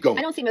proud of you. Keep going.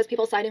 I don't see most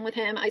people siding with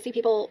him. I see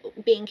people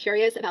being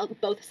curious about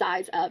both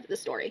sides of the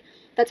story.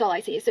 That's all I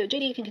see. So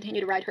JD can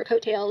continue to ride her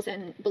coattails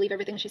and believe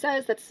everything she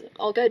says. That's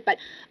all good. But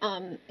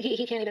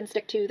he can't even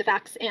stick to the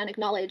facts and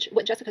acknowledge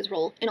what Jessica's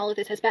role in all of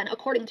this has been,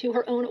 according to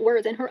her own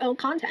words and her own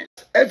content.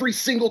 Every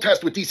single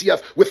test with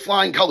DCF with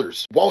flying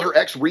colors, while her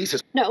ex Reese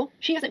has... No,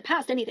 she hasn't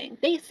passed anything.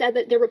 They said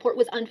that their report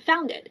was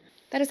unfounded.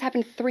 That has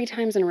happened 3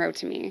 times in a row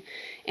to me.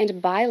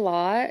 And by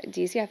law,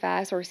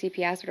 DCFS or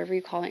CPS, whatever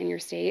you call it in your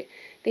state,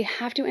 they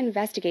have to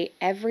investigate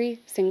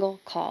every single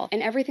call.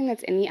 And everything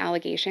that's in the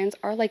allegations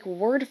are like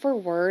word for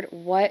word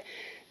what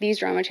these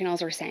drama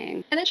channels are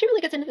saying. And then she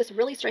really gets into this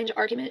really strange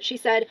argument. She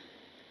said,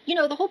 you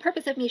know, the whole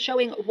purpose of me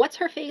showing what's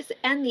her face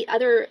and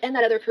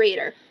that other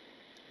creator,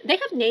 they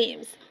have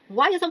names.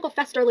 Why is Uncle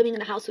Fester living in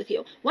the house with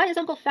you? Why is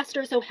Uncle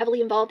Fester so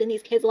heavily involved in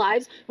these kids'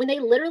 lives when they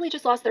literally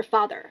just lost their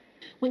father?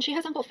 When she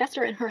has Uncle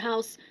Fester in her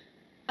house,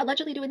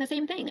 allegedly doing the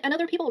same thing, and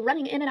other people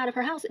running in and out of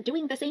her house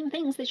doing the same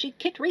things that she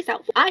kicked Reese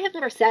out for. I have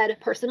never said,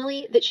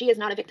 personally, that she is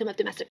not a victim of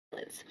domestic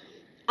violence.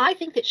 I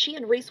think that she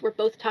and Reese were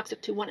both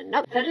toxic to one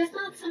another. That is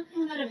not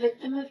something that a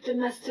victim of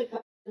domestic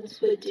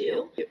violence would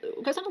do.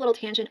 It goes on a little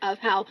tangent of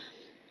how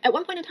at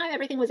one point in time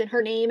everything was in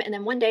her name, and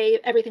then one day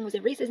everything was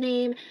in Reese's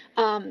name,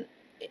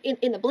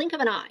 in the blink of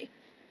an eye.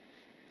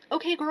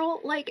 Okay,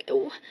 girl, like,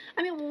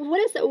 I mean,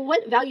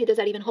 what value does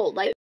that even hold?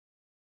 Like,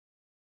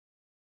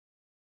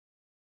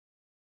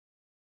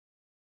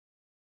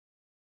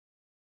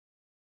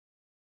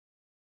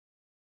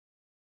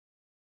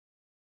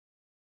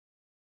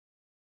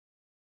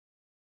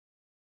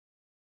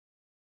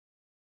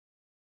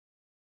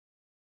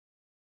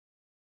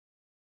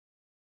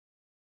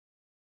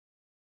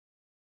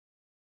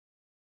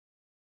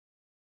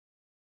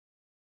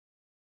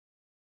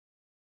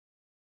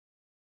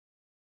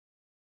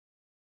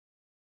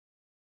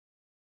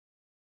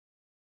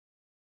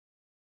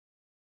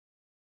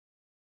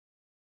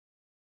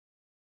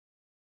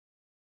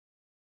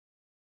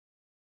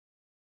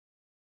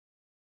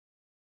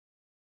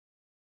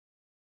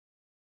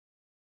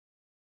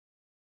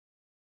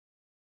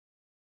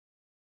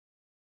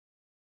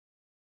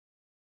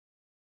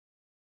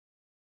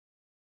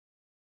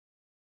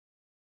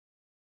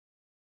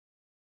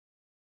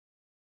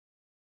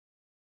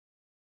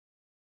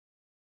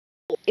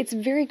 It's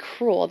very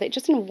cruel that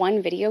just in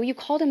one video you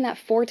called him that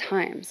 4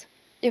 times.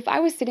 If I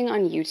was sitting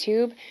on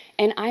YouTube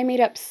and I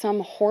made up some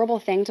horrible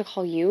thing to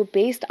call you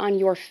based on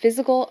your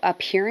physical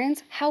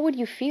appearance, how would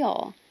you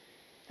feel?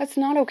 That's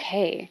not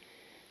okay.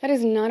 That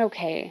is not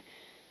okay.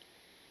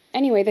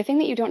 Anyway, the thing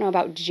that you don't know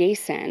about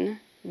Jason,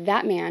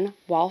 that man,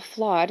 while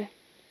flawed,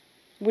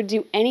 would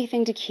do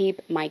anything to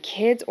keep my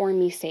kids or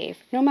me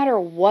safe, no matter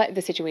what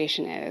the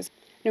situation is.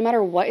 No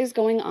matter what is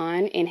going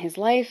on in his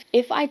life,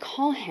 if I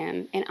call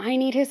him and I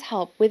need his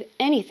help with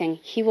anything,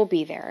 he will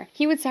be there.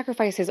 He would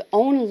sacrifice his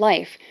own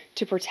life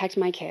to protect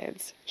my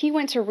kids. He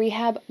went to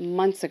rehab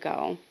months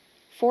ago.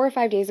 4 or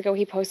 5 days ago,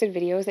 he posted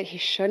videos that he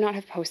should not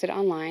have posted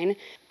online.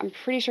 I'm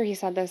pretty sure he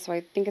said this, so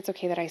I think it's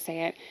okay that I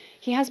say it.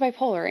 He has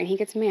bipolar and he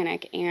gets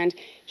manic, and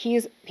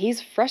he's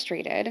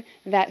frustrated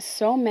that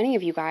so many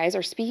of you guys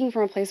are speaking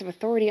from a place of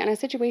authority on a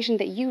situation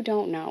that you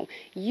don't know.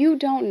 You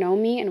don't know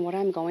me and what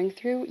I'm going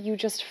through. You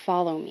just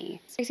follow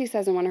me. Stacey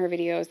says in one of her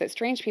videos that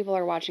strange people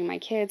are watching my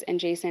kids, and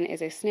Jason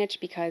is a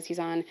snitch because he's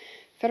on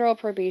federal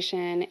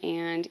probation,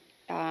 and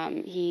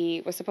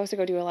he was supposed to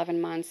go do 11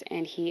 months,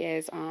 and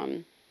he's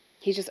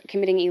just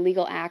committing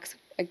illegal acts.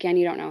 Again,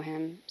 you don't know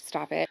him.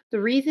 Stop it.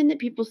 The reason that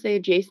people say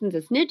Jason's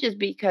a snitch is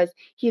because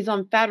he's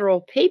on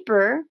federal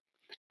paper,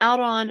 out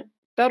on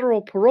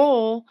federal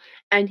parole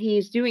and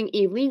he's doing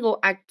illegal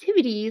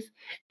activities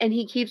and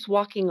he keeps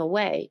walking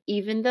away,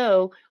 even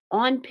though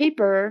on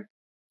paper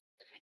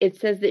it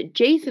says that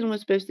Jason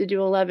was supposed to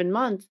do 11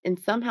 months and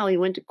somehow he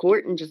went to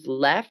court and just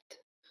left.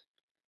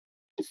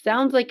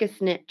 Sounds like a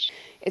snitch.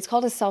 It's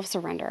called a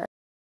self-surrender.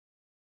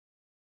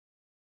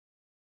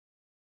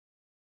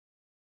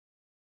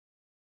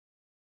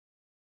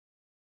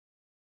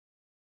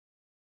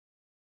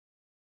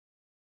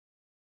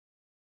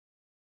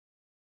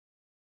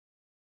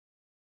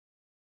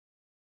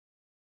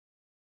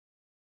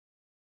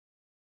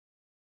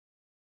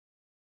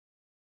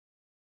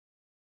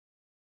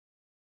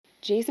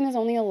 Jason is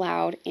only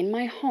allowed in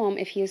my home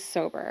if he is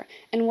sober.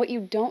 And what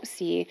you don't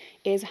see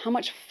is how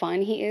much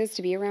fun he is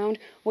to be around.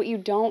 What you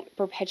don't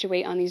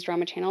perpetuate on these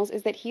drama channels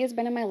is that he has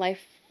been in my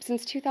life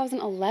since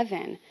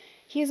 2011.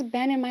 He has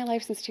been in my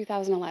life since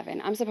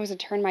 2011. I'm supposed to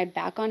turn my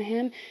back on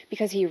him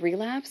because he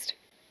relapsed?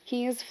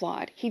 He is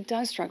flawed. He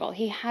does struggle.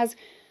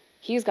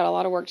 He's got a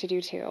lot of work to do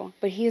too.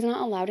 But he is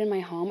not allowed in my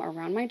home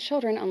around my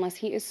children unless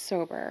he is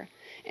sober.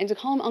 And to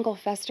call him Uncle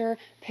Fester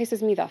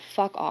pisses me the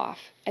fuck off.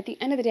 At the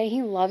end of the day,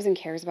 he loves and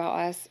cares about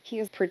us. He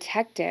is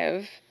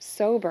protective,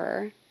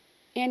 sober,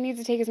 and needs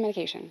to take his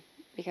medication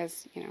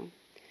because, you know,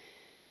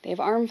 they have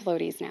arm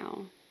floaties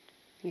now.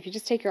 And if you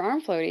just take your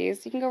arm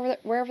floaties, you can go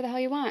wherever the hell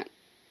you want.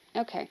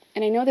 Okay.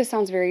 And I know this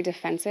sounds very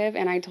defensive,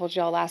 and I told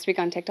y'all last week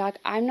on TikTok,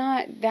 I'm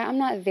not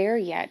there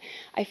yet.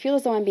 I feel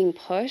as though I'm being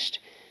pushed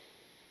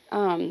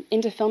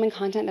into filming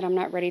content that I'm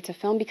not ready to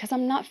film because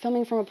I'm not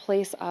filming from a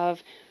place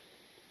of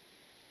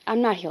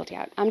I'm not healed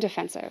yet. I'm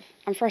defensive.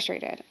 I'm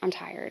frustrated. I'm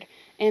tired.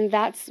 And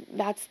that's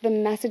the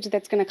message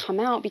that's going to come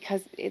out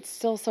because it's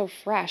still so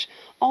fresh.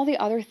 All the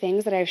other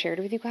things that I've shared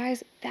with you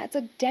guys, that's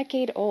a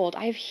decade old.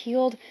 I've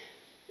healed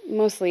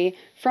mostly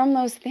from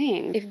those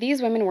things. If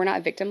these women were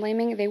not victim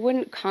blaming, they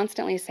wouldn't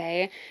constantly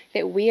say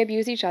that we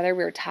abuse each other,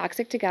 we're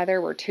toxic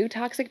together, we're two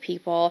toxic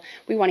people,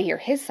 we want to hear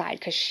his side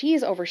because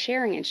she's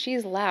oversharing and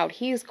she's loud.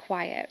 He's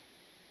quiet.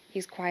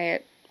 He's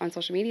quiet on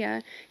social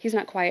media. He's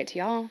not quiet to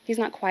y'all. He's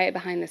not quiet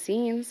behind the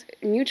scenes.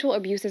 Mutual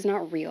abuse is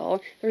not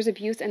real. There's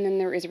abuse and then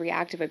there is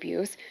reactive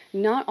abuse.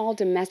 Not all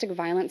domestic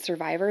violence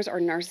survivors or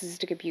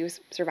narcissistic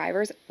abuse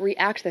survivors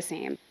react the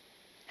same.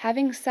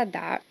 Having said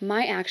that,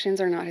 my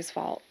actions are not his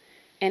fault.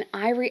 And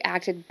I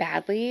reacted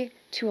badly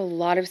to a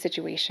lot of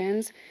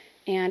situations,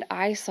 and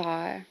I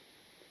saw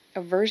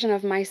a version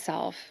of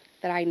myself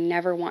that I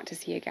never want to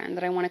see again,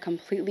 that I want to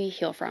completely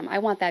heal from. I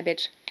want that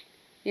bitch.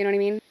 You know what I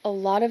mean? A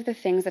lot of the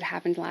things that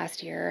happened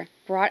last year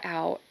brought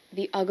out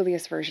the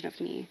ugliest version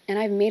of me. And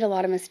I've made a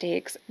lot of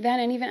mistakes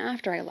then and even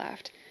after I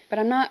left. But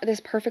I'm not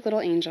this perfect little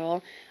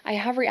angel. I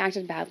have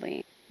reacted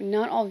badly.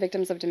 Not all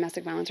victims of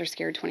domestic violence are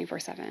scared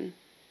 24/7.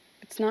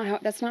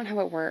 That's not how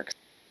it works.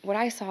 What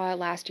I saw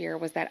last year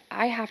was that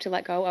I have to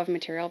let go of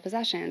material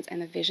possessions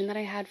and the vision that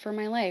I had for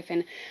my life.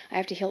 And I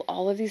have to heal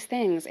all of these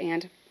things.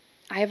 And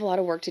I have a lot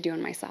of work to do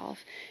on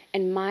myself.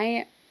 And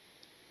my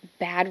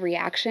bad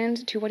reaction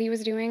to what he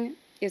was doing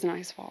is not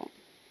his fault.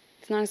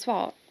 It's not his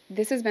fault.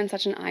 This has been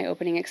such an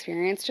eye-opening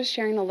experience, just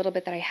sharing the little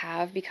bit that I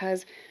have,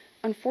 because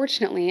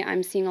unfortunately,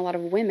 I'm seeing a lot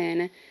of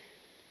women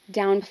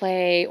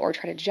downplay or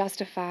try to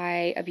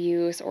justify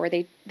abuse, or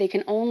they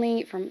can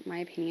only, from my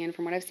opinion,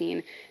 from what I've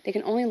seen, they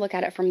can only look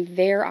at it from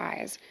their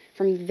eyes,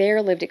 from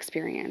their lived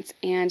experience.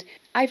 And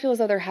I feel as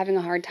though they're having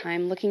a hard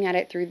time looking at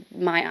it through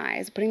my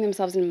eyes, putting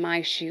themselves in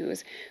my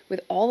shoes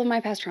with all of my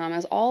past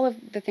traumas, all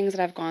of the things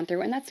that I've gone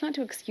through. And that's not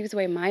to excuse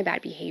away my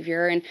bad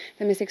behavior and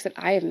the mistakes that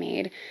I have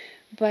made,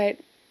 but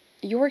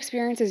your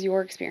experience is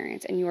your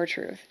experience and your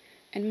truth,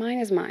 and mine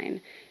is mine.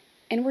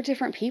 And we're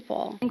different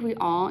people. I think we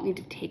all need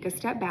to take a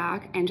step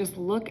back and just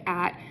look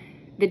at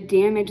the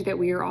damage that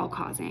we are all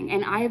causing.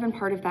 And I have been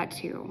part of that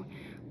too.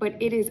 But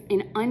it is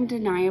an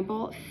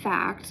undeniable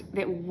fact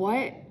that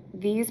what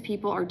these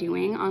people are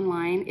doing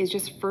online is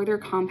just further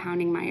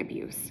compounding my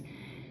abuse.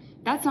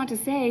 That's not to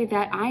say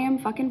that I am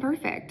fucking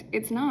perfect.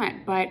 It's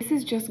not, but this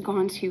has just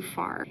gone too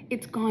far.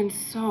 It's gone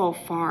so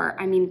far.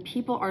 I mean,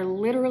 people are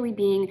literally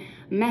being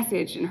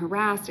messaged and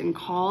harassed and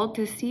called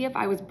to see if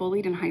I was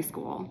bullied in high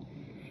school.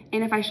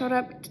 And if I showed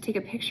up to take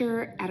a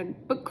picture at a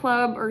book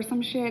club or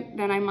some shit,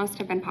 then I must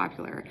have been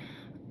popular.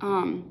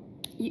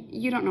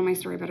 You don't know my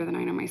story better than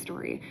I know my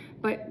story.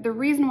 But the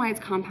reason why it's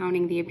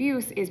compounding the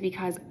abuse is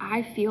because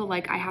I feel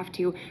like I have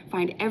to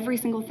find every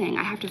single thing.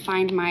 I have to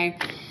find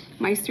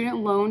my student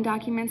loan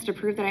documents to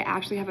prove that I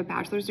actually have a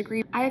bachelor's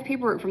degree. I have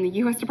paperwork from the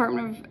U.S.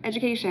 Department of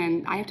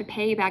Education. I have to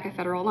pay back a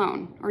federal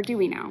loan. Or do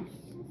we now?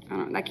 I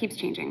don't know, that keeps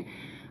changing.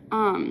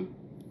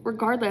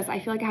 Regardless, I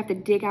feel like I have to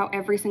dig out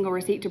every single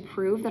receipt to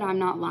prove that I'm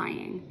not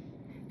lying.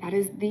 That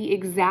is the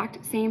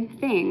exact same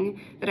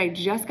thing that I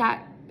just got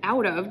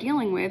out of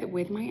dealing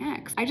with my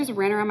ex. I just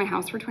ran around my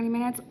house for 20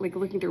 minutes, like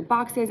looking through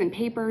boxes and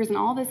papers and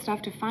all this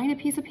stuff to find a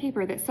piece of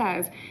paper that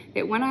says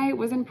that when I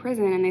was in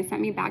prison and they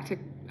sent me back to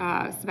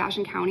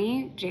Sebastian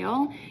County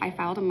Jail, I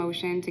filed a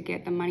motion to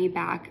get the money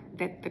back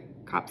that the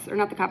cops, or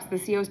not the cops, the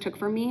COs took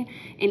from me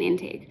in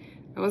intake.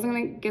 I wasn't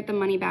gonna get the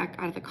money back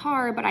out of the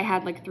car, but I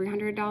had like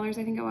 $300,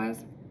 I think it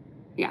was.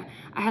 Yeah,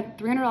 I had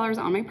 $300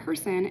 on my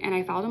person and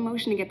I filed a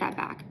motion to get that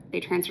back.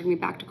 They transferred me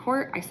back to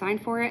court, I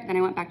signed for it, then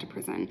I went back to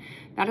prison.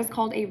 That is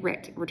called a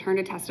writ, return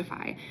to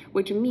testify,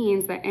 which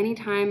means that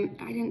anytime,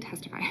 I didn't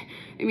testify,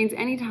 it means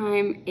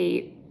anytime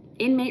a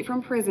inmate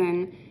from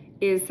prison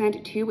is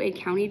sent to a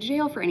county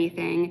jail for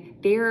anything,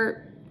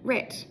 they're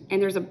writ.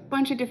 And there's a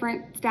bunch of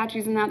different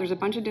statutes in that, there's a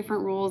bunch of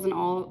different rules and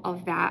all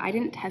of that. I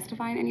didn't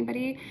testify in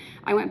anybody.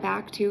 I went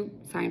back to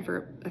sign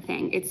for a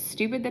thing. It's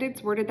stupid that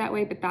it's worded that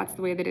way, but that's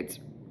the way that it's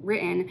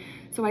written.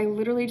 So I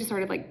literally just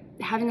started like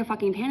having a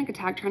fucking panic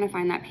attack trying to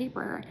find that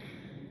paper.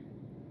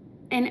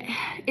 And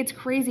it's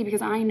crazy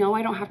because I know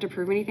I don't have to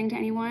prove anything to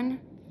anyone,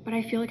 but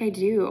I feel like I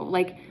do.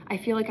 Like, I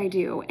feel like I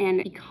do.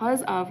 And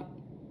because of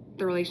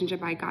the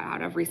relationship I got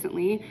out of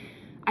recently,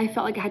 I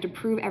felt like I had to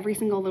prove every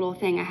single little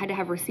thing. I had to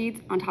have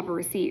receipts on top of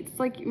receipts. It's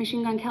like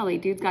Machine Gun Kelly.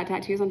 Dude's got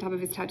tattoos on top of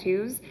his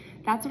tattoos.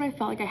 That's what I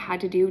felt like I had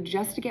to do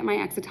just to get my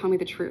ex to tell me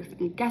the truth.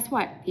 And guess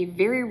what? He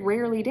very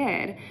rarely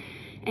did.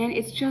 And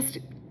it's just,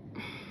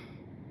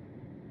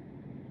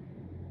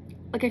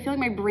 like, I feel like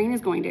my brain is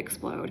going to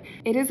explode.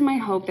 It is my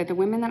hope that the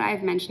women that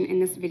I've mentioned in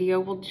this video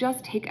will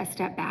just take a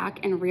step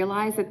back and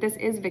realize that this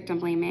is victim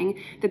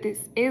blaming, that this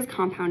is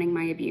compounding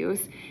my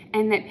abuse,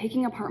 and that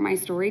picking apart my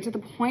story to the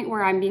point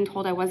where I'm being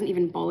told I wasn't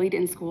even bullied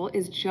in school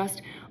is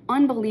just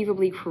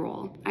unbelievably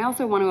cruel. I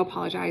also want to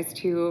apologize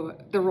to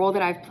the role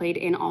that I've played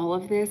in all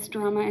of this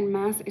drama and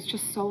mess. It's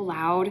just so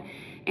loud.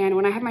 And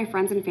when I have my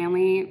friends and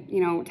family, you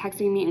know,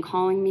 texting me and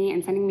calling me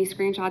and sending me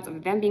screenshots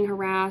of them being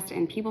harassed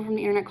and people from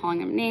the internet calling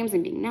them names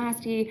and being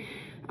nasty,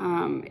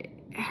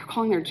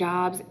 calling their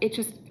jobs, it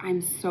just,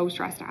 I'm so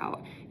stressed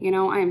out. You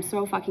know, I am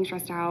so fucking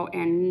stressed out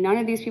and none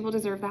of these people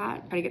deserve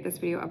that. But I get this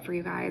video up for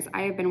you guys.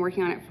 I have been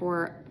working on it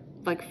for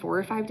like 4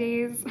 or 5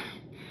 days.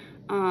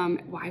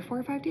 Why 4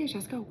 or 5 days,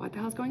 Jessica? What the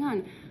hell's going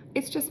on?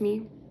 It's just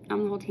me.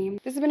 I'm the whole team.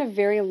 This has been a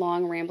very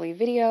long, rambly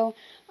video.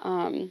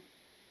 I'm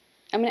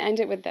gonna end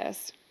it with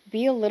this.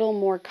 Be a little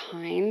more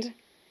kind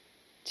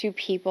to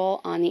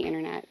people on the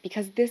internet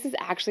because this is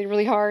actually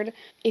really hard.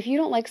 If you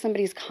don't like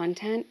somebody's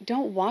content,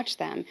 don't watch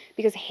them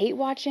because hate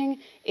watching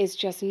is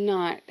just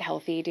not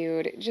healthy,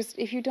 dude. Just,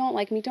 if you don't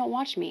like me, don't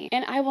watch me.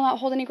 And I will not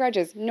hold any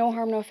grudges. No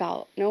harm, no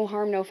foul. No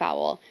harm, no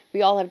foul.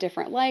 We all have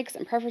different likes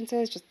and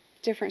preferences, just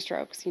different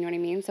strokes, you know what I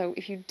mean? So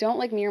if you don't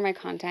like me or my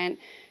content,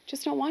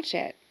 just don't watch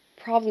it.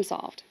 Problem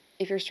solved.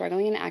 If you're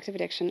struggling in active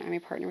addiction, I'm a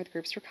partner with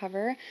Groups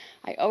Recover.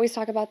 I always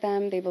talk about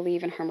them. They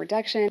believe in harm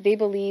reduction. They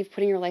believe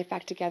putting your life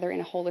back together in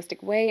a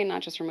holistic way and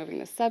not just removing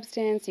the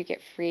substance. You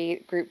get free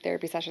group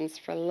therapy sessions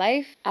for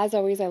life. As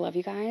always, I love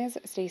you guys.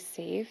 Stay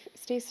safe,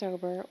 stay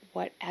sober,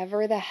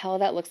 whatever the hell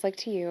that looks like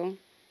to you.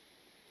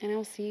 And I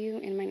will see you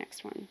in my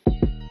next one.